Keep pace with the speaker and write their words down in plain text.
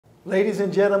Ladies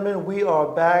and gentlemen, we are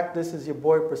back. This is your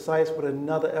boy Precise with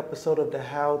another episode of the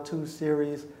How To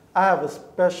series. I have a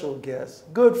special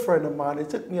guest, good friend of mine. It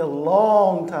took me a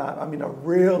long time, a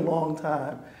real long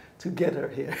time to get her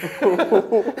here.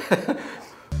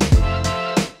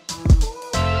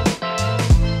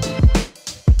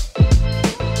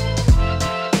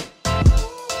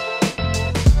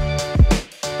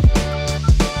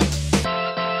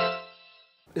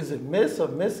 Is it Miss or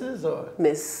Mrs. or?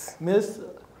 Miss. Miss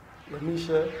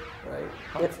Lemecia, right?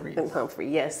 Humphrey.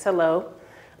 Humphrey, yes. Hello.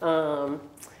 I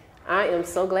am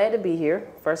so glad to be here.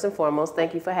 First and foremost,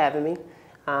 thank you for having me.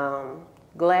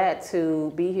 Glad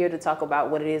to be here to talk about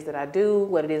what it is that I do,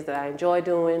 what it is that I enjoy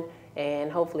doing,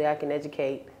 and hopefully I can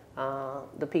educate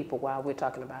the people while we're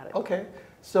talking about it. Okay.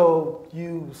 So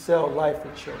you sell life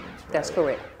insurance, right? That's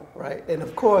correct. Right. And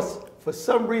of course, for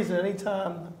some reason,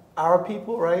 anytime our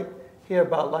people, right, hear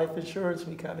about life insurance,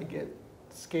 we kind of get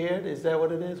scared. Is that what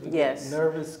it is? We Yes. get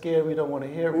nervous, scared. We don't want to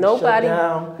hear it. We shut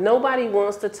down. Nobody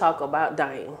wants to talk about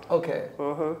dying. Okay.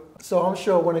 So I'm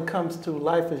sure when it comes to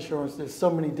life insurance, there's so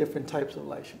many different types of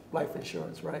life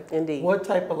insurance, right? Indeed. What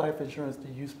type of life insurance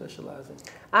do you specialize in?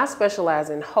 I specialize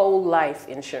in whole life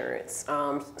insurance,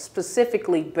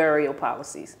 specifically burial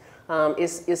policies.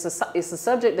 It's a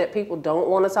subject that people don't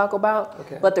want to talk about,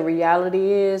 Okay. but the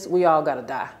reality is we all got to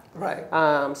die. Right.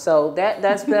 So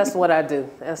that's what I do.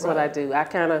 That's what I Right. do. I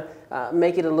kind of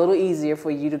make it a little easier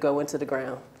for you to go into the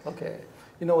ground. Okay.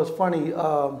 You know, it's funny.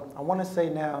 I want to say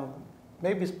now,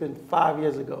 maybe it's been 5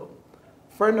 years ago.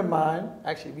 A friend of mine,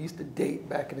 actually, we used to date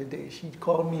back in the day. She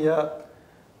called me up.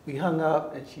 We hung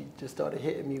up, and she just started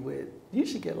hitting me with, "You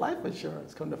should get life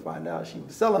insurance." Come to find out, she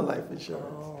was selling life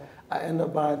insurance. Oh. I ended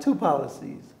up buying 2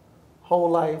 policies: whole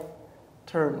life,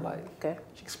 term life. Okay.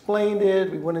 She explained it.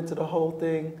 We went into the whole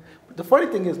thing. But the funny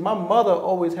thing is, my mother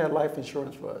always had life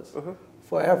insurance for us,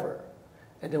 forever.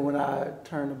 And then when I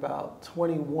turned about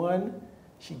 21,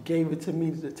 she gave it to me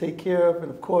to take care of,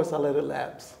 and of course I let it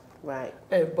lapse. Right.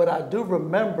 But I do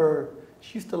remember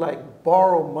she used to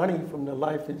borrow money from the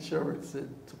life insurance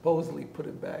and supposedly put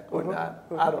it back or not.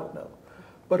 I don't know.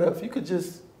 But if you could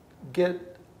just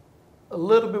get a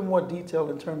little bit more detail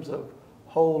in terms of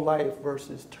whole life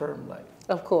versus term life.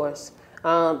 Of course.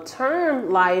 Term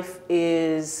life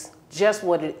is just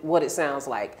what it sounds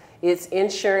like. It's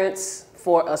insurance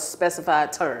for a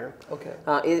specified term. Okay.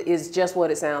 It is just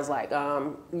what it sounds like.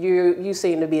 You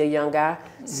seem to be a young guy,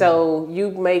 so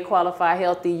you may qualify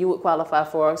healthy. You would qualify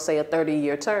for, say, a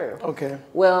 30-year term. Okay.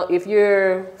 Well, if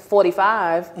you're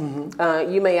 45,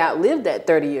 you may outlive that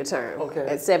 30-year term. Okay.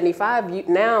 At 75,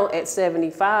 at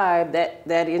 75,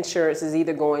 that insurance is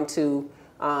either going to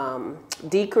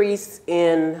increase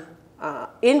in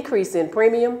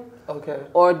premium, Okay.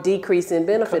 or decrease in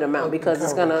benefit amount, because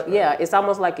it's gonna, it's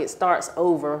almost like it starts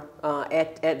over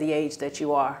at the age that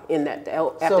you are in that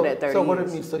after that 30 So what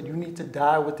years. it means? So you need to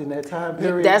die within that time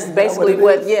period. That's Is basically that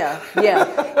what it is?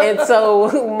 yeah. And so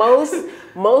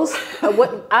most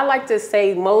what I like to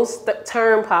say, most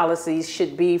term policies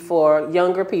should be for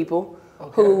younger people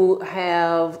who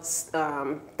have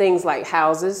things like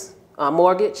houses,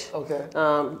 mortgage,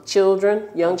 children,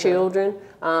 young children,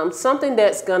 something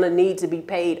that's going to need to be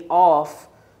paid off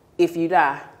if you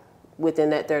die within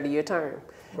that 30-year term.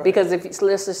 Right. Because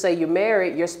let's just say you're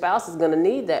married, your spouse is going to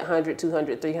need that $100,000,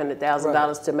 $200,000,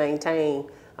 $300,000 to maintain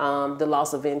the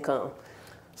loss of income.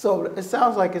 So it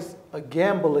sounds like it's a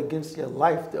gamble against your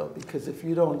life, though, because if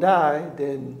you don't die,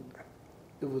 then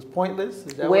it was pointless.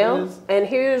 Is that what it is? And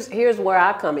here's where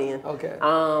I come in. Okay.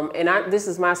 This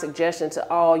is my suggestion to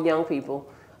all young people: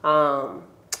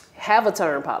 have a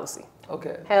term policy.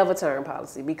 Okay. Have a term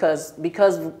policy because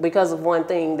of one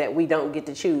thing that we don't get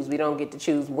to choose. We don't get to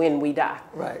choose when we die.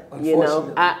 Right. You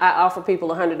know, I offer people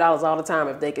 $100 all the time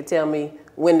if they could tell me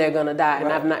when they're gonna die,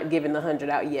 and I've not given the 100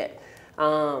 out yet.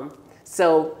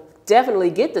 So definitely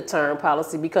get the term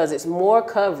policy because it's more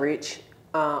coverage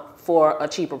for a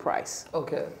cheaper price.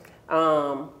 Okay.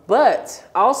 But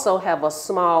also have a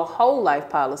small whole life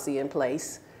policy in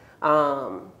place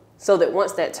so that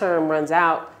once that term runs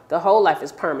out, the whole life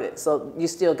is permanent. So you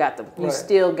still got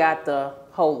the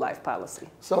whole life policy.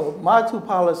 So my 2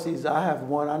 policies, I have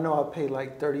one. I know I pay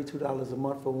like $32 a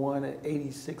month for one and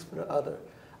 $86 for the other.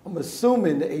 I'm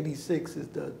assuming the 86 is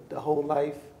the whole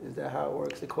life. Is that how it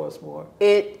works? It costs more?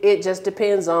 It just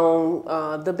depends on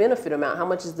the benefit amount. How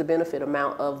much is the benefit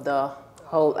amount of the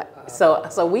whole life?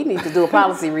 So we need to do a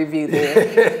policy review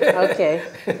then. Okay.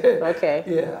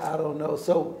 Yeah, I don't know.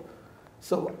 So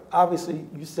obviously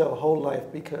you sell whole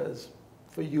life because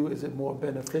for you, is it more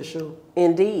beneficial?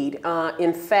 Indeed.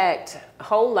 In fact,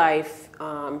 whole life,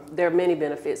 there are many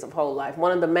benefits of whole life.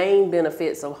 One of the main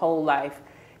benefits of whole life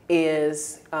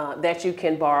is that you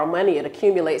can borrow money. It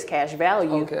accumulates cash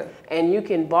value, and you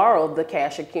can borrow the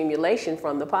cash accumulation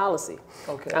from the policy.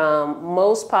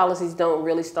 Most policies don't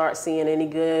really start seeing any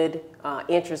good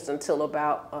interest until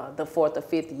about the 4th or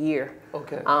 5th year.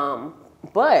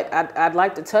 But I'd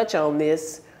like to touch on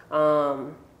this,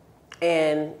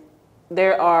 and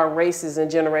there are races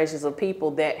and generations of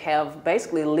people that have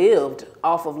basically lived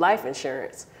off of life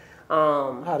insurance.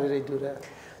 How do they do that?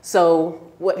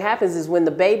 So what happens is when the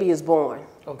baby is born,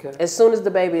 as soon as the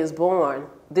baby is born,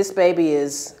 this baby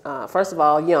is, first of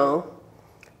all, young.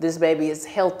 This baby is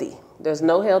healthy. There's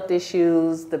no health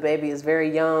issues. The baby is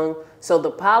very young. So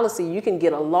the policy, you can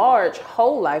get a large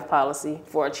whole life policy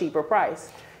for a cheaper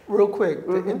price. Real quick,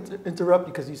 to interrupt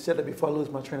you because you said it before I lose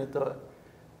my train of thought.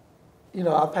 You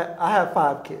know, I have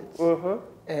 5 kids,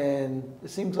 and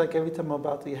it seems like every time I'm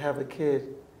about to have a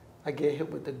kid, I get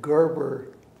hit with the Gerber.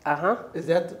 Is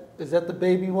that the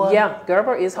baby one? Yeah,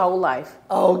 Gerber is whole life.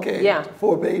 Oh, okay. Yeah.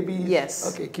 4 babies?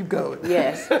 Yes. Okay, keep going.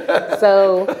 Yes.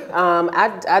 So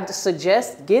I'd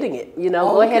suggest getting it. You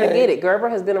know, go ahead and get it. Gerber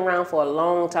has been around for a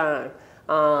long time.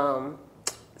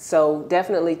 So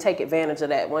definitely take advantage of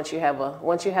that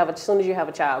as soon as you have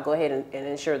a child, go ahead and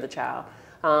insure the child.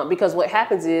 Because what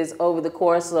happens is over the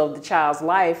course of the child's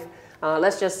life,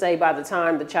 let's just say by the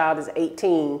time the child is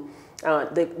 18,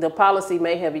 the policy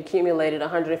may have accumulated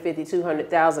 $150,000,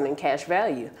 $200,000 in cash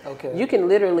value. You can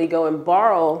literally go and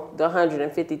borrow the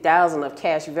 $150,000 of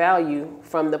cash value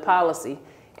from the policy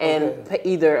and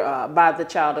either buy the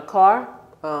child a car,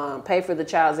 pay for the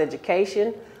child's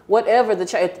education, whatever if the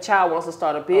child wants to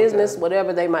start a business,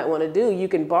 whatever they might want to do, you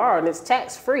can borrow, and it's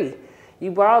tax free.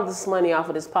 You borrow this money off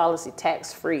of this policy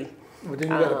tax free. But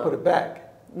then you got to put it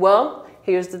back. Well,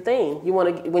 here's the thing: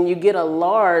 when you get a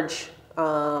large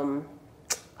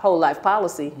whole life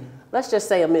policy, let's just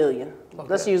say $1 million.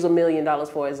 Let's use $1 million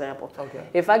for example.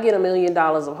 If I get $1 million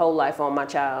of whole life on my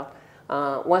child,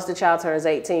 once the child turns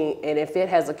 18, and if it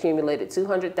has accumulated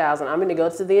 $200,000, I'm going to go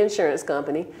to the insurance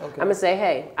company. I'm going to say,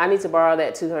 hey, I need to borrow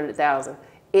that $200,000.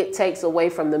 It takes away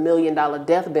from the $1 million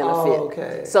death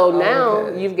benefit. So now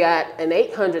you've got an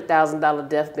 $800,000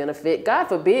 death benefit. God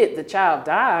forbid the child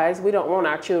dies. We don't want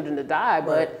our children to die,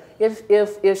 but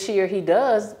if she or he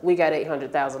does, we got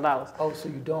 $800,000. Oh, so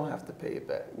you don't have to pay it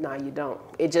back? No, you don't.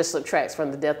 It just subtracts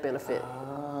from the death benefit.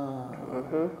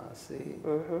 I see.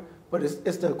 But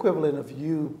it's the equivalent of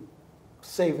you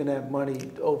saving that money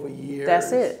over years.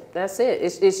 That's it. That's it.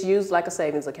 It's used like a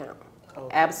savings account.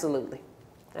 Absolutely.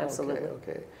 Absolutely.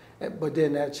 But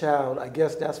then that child, I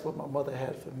guess that's what my mother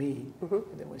had for me. And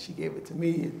then when she gave it to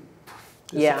me,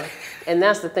 and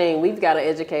that's the thing. We've got to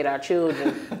educate our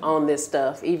children on this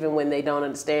stuff, even when they don't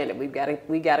understand it. We got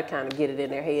to kind of get it in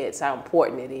their heads how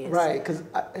important it is. Right, because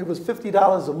it was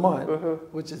 $50 a month,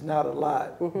 which is not a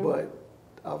lot. But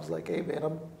I was like, hey man,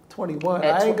 I'm 21.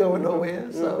 I ain't going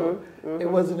nowhere, so it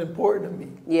wasn't important to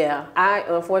me. Yeah,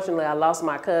 unfortunately I lost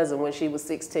my cousin when she was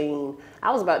 16.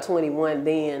 I was about 21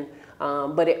 then,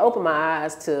 but it opened my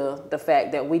eyes to the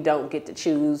fact that we don't get to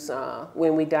choose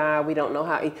when we die. We don't know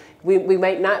how we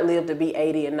may not live to be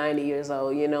 80 and 90 years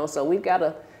old. You know, so we've got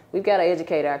to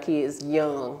educate our kids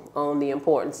young on the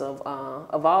importance of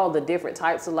all the different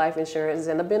types of life insurance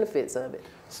and the benefits of it.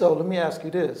 So let me ask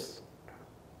you this.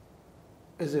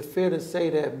 Is it fair to say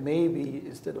that maybe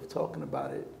instead of talking about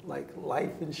it like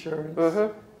life insurance,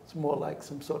 it's more like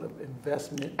some sort of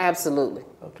investment? Absolutely.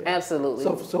 Absolutely.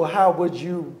 So how would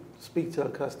you speak to a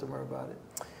customer about it?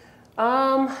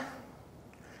 I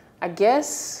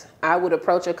guess I would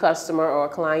approach a customer or a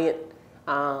client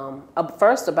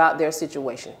first about their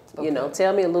situation. You know,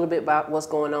 tell me a little bit about what's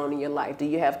going on in your life. Do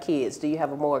you have kids? Do you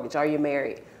have a mortgage? Are you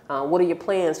married? What are your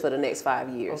plans for the next 5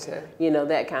 years? You know,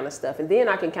 that kind of stuff. And then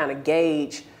I can kind of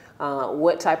gauge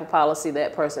what type of policy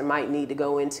that person might need to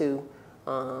go into,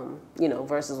 you know,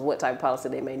 versus what type of policy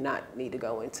they may not need to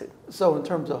go into. So in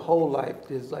terms of whole life,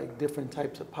 there's like different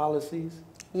types of policies?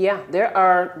 Yeah, there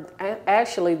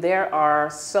are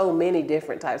so many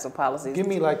different types of policies. Give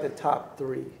me like the top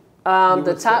 3.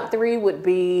 The top 3 would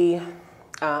be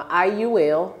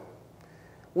IUL,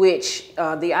 which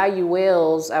the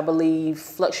IULs, I believe,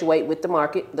 fluctuate with the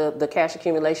market. The cash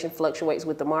accumulation fluctuates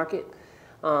with the market.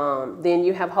 Then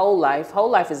you have whole life. Whole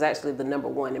life is actually the number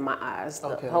 1 in my eyes.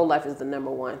 Whole life is the number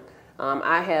 1.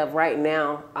 I have right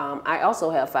now, I also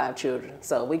have 5 children.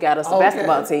 So we got us a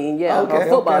basketball team, or a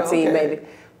football team maybe.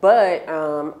 But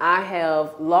I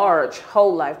have large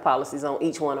whole life policies on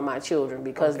each one of my children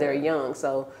because they're young.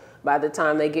 So by the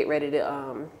time they get ready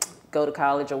to go to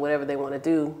college or whatever they want to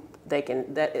do, they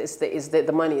can.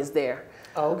 The money is there.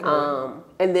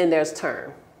 And then there's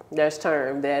term. There's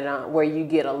term that where you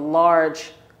get a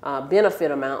large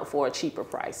benefit amount for a cheaper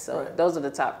price. So Right. those are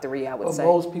the top three, I would But say.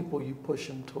 most people, you push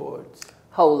them towards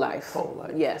Whole life. whole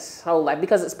life. Yes, whole life,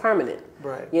 because it's permanent.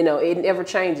 Right. You know, it never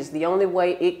changes. The only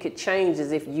way it could change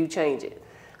is if you change it.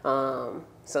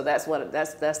 So that's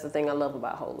the thing I love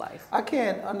about whole life. I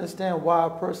can't understand why a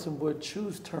person would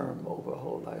choose term over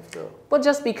whole life, though. Well,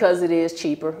 just because it is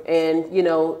cheaper, and you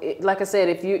know, like I said,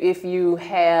 if you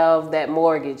have that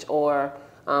mortgage, or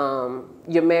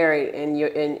you're married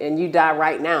and you die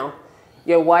right now,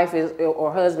 your wife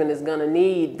or husband is going to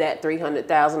need that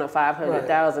 $300,000 or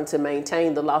 $500,000 to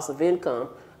maintain the loss of income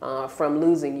from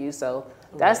losing you. So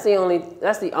that's the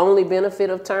only benefit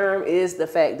of term, is the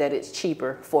fact that it's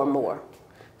cheaper for more.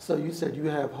 So you said you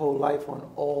have whole life on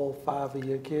all 5 of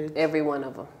your kids? Every one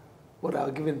of them.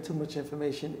 Without giving too much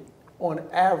information, on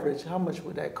average, how much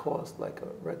would that cost, like a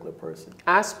regular person?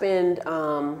 I spend,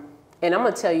 and I'm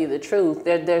gonna tell you the truth.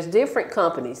 There's different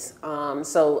companies.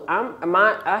 So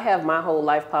I have my whole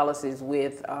life policies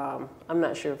with. I'm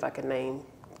not sure if I can name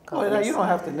companies. Oh, no, you don't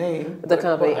have to name the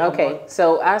company. but Okay,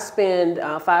 so I spend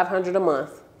 $500 a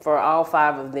month for all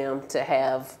 5 of them to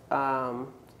have.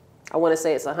 I want to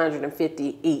say it's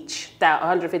 150 each,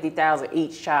 150,000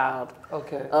 each child.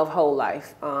 Okay. Of whole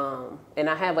life. And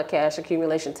I have a cash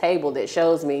accumulation table that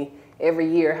shows me every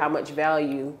year how much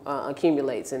value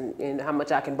accumulates and how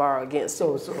much I can borrow against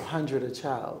So it. it's 100 a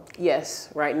child. Yes,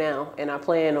 right now, and I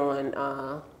plan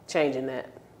on changing that,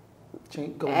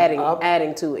 Going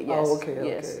adding to it. Yes. Oh, okay,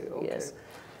 yes. okay, okay. Yes.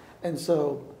 And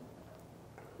so,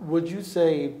 would you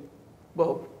say,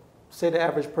 well, say the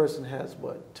average person has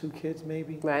what, 2 kids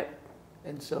maybe? Right.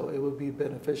 And so it would be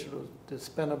beneficial to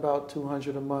spend about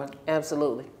 $200 a month.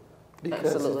 Absolutely.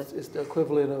 Because Absolutely. it's the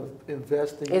equivalent of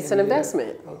investing. It's an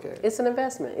investment. Okay. It's an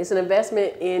investment. It's an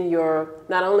investment in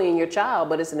not only in your child,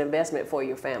 but it's an investment for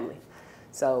your family.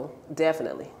 So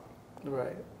definitely.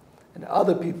 Right. And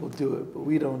other people do it, but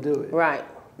we don't do it. Right.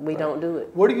 We don't do it.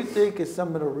 What do you think is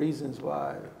some of the reasons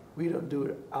why we don't do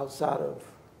it outside of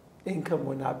income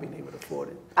or not being able to afford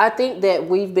it? I think that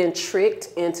we've been tricked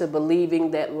into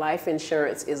believing that life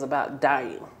insurance is about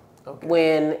dying,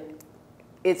 when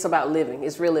it's about living.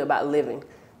 It's really about living.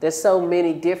 There's so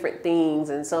many different things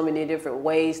and so many different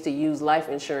ways to use life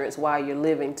insurance while you're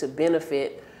living to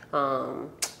benefit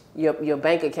your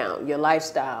bank account, your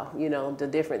lifestyle, you know, the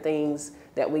different things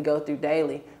that we go through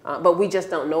daily. But we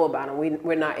just don't know about them.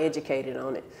 We're not educated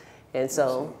on it. And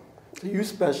so you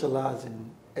specialize in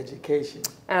education.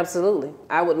 Absolutely.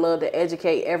 I would love to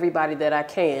educate everybody that I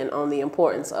can on the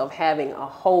importance of having a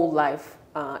whole life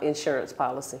insurance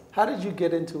policy. How did you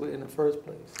get into it in the first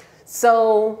place?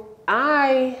 So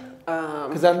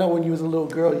because I know when you was a little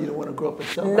girl, you didn't want to grow up and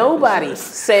sell nobody life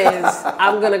says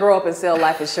I'm going to grow up and sell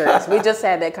life insurance. We just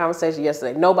had that conversation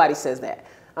yesterday. Nobody says that.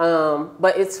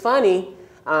 But it's funny.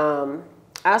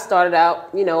 I started out,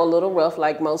 you know, a little rough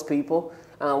like most people.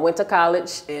 Went to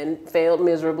college and failed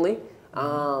miserably.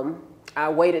 I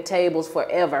waited tables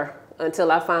forever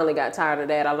until I finally got tired of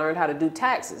that. I learned how to do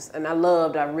taxes, and I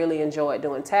really enjoyed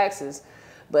doing taxes.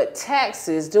 But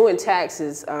doing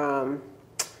taxes,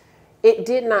 it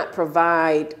did not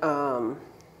provide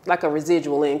like a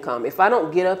residual income. If I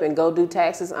don't get up and go do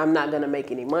taxes, I'm not going to make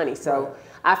any money. So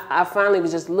I finally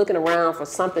was just looking around for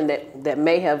something that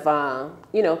may have,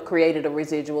 you know, created a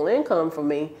residual income for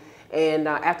me. And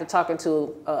after talking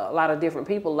to a lot of different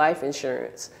people, life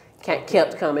insurance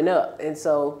kept coming up. And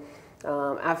so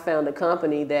I found a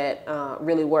company that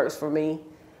really works for me.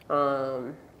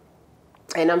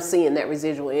 And I'm seeing that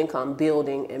residual income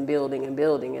building and building and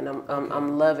building. And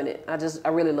I'm loving it. I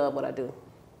really love what I do.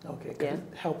 Okay, because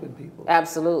it's helping people.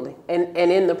 Absolutely. And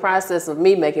in the process of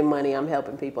me making money, I'm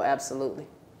helping people. Absolutely.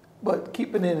 But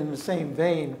keeping it in the same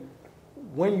vein,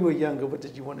 when you were younger, what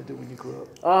did you want to do when you grew up?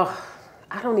 Oh,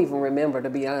 I don't even remember, to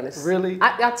be honest. Really?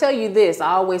 I'll tell you this.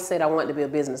 I always said I wanted to be a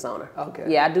business owner. Okay.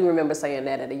 Yeah, I do remember saying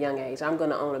that at a young age. I'm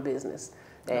going to own a business.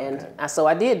 And so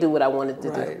I did do what I wanted to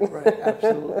do. Right,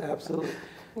 absolutely, absolutely.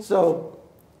 So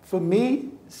for me,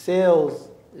 sales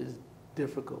is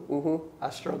difficult. I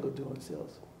struggle doing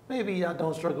sales. Maybe I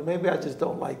don't struggle. Maybe I just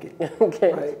don't like it.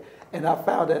 Okay. Right? And I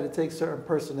found that it takes certain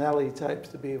personality types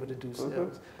to be able to do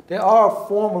sales. There are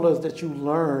formulas that you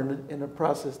learn in the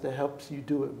process that helps you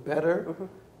do it better,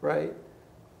 right?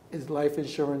 Is life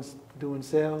insurance doing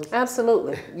sales?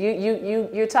 Absolutely.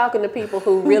 You're talking to people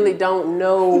who really don't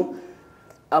know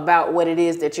about what it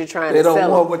is that you're trying to sell. They don't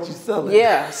want what you're selling.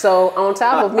 Yeah. So on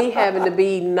top of me having to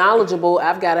be knowledgeable,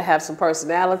 I've got to have some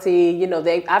personality. You know,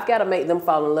 I've got to make them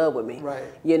fall in love with me. Right.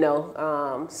 You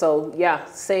know. So yeah,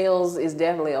 sales is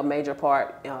definitely a major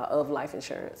part of life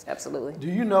insurance. Absolutely. Do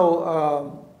you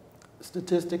know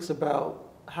statistics about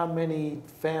how many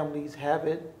families have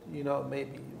it? You know,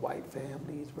 maybe white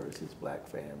families versus black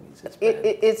families.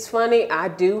 It's funny. I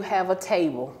do have a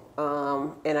table,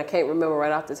 and I can't remember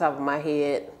right off the top of my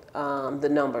head the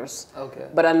numbers. Okay.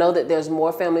 But I know that there's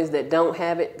more families that don't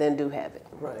have it than do have it.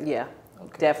 Right. Yeah.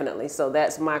 Okay. Definitely. So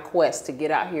that's my quest, to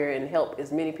get out here and help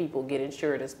as many people get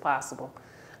insured as possible.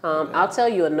 Okay. I'll tell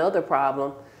you another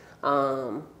problem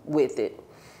with it.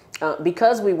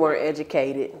 Because we weren't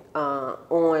educated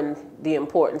on the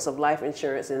importance of life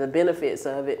insurance and the benefits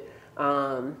of it,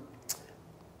 a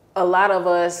lot of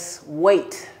us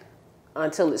wait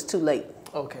until it's too late.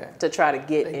 Okay. To try to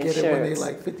get insurance. Get it when they're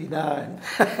like 59.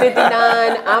 59.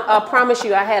 I promise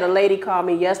you, I had a lady call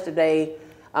me yesterday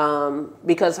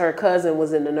because her cousin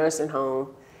was in the nursing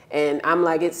home, and I'm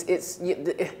like,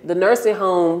 the nursing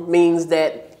home means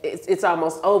that it's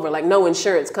almost over. Like, no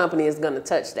insurance company is going to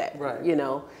touch that. Right. You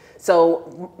know. So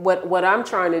what I'm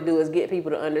trying to do is get people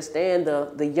to understand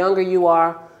the younger you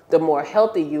are, the more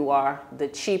healthy you are, the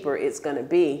cheaper it's going to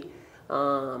be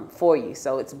for you.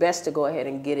 So it's best to go ahead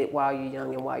and get it while you're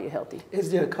young and while you're healthy. Is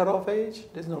there a cutoff age?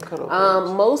 There's no cutoff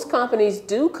age. Most companies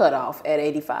do cut off at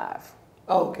 85.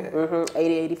 Oh, okay.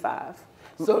 80, 85.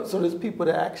 So there's people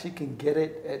that actually can get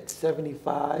it at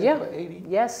 75 Yeah. or 80?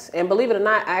 Yes. And believe it or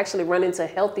not, I actually run into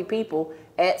healthy people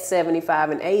at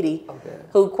 75 and 80 Okay.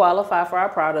 who qualify for our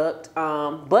product.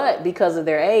 But because of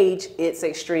their age, it's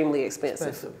extremely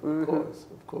expensive. Of course,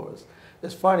 of course.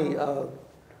 It's funny,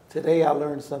 today I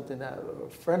learned something that a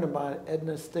friend of mine,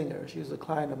 Edna Stinger, she was a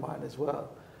client of mine as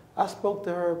well. I spoke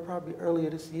to her probably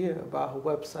earlier this year about her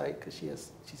website, because she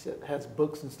has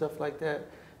books and stuff like that.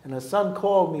 And her son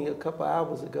called me a couple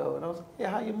hours ago, and I was like,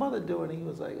 yeah, how your mother doing? He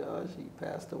was like, oh, she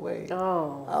passed away.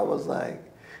 Oh. I was like,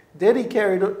 then he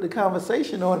carried the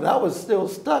conversation on, and I was still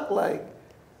stuck like,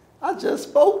 I just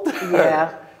spoke to her.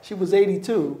 Yeah. She was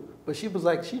 82, but she was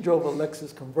like, she drove a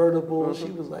Lexus convertible.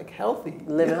 She was like healthy.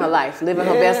 Living her life, living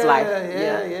her best life.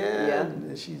 Yeah. Yeah.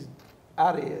 And she's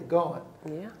out of here, going.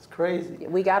 Yeah. It's crazy.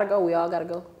 We got to go. We all got to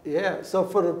go. Yeah. So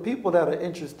for the people that are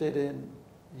interested in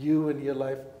you and your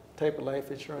life, type of life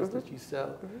insurance that you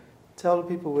sell, tell the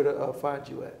people where to find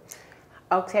you at.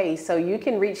 Okay, so you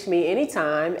can reach me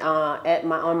anytime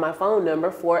on my phone number,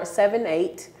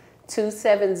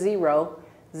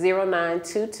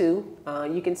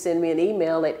 478-270-0922. You can send me an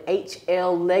email at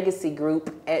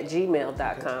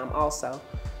hllegacygroup@gmail.com also.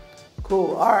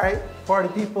 Cool. All right. Party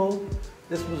people,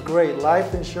 this was great.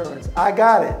 Life insurance. I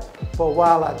got it. For a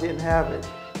while, I didn't have it.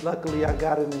 Luckily, I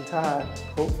got it in time,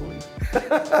 hopefully.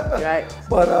 Right.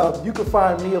 But you can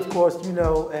find me, of course, you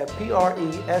know, at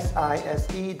presise.biz,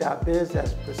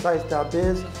 that's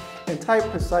precise.biz, and type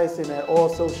precise in at all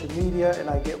social media, and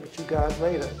I get with you guys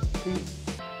later. Peace.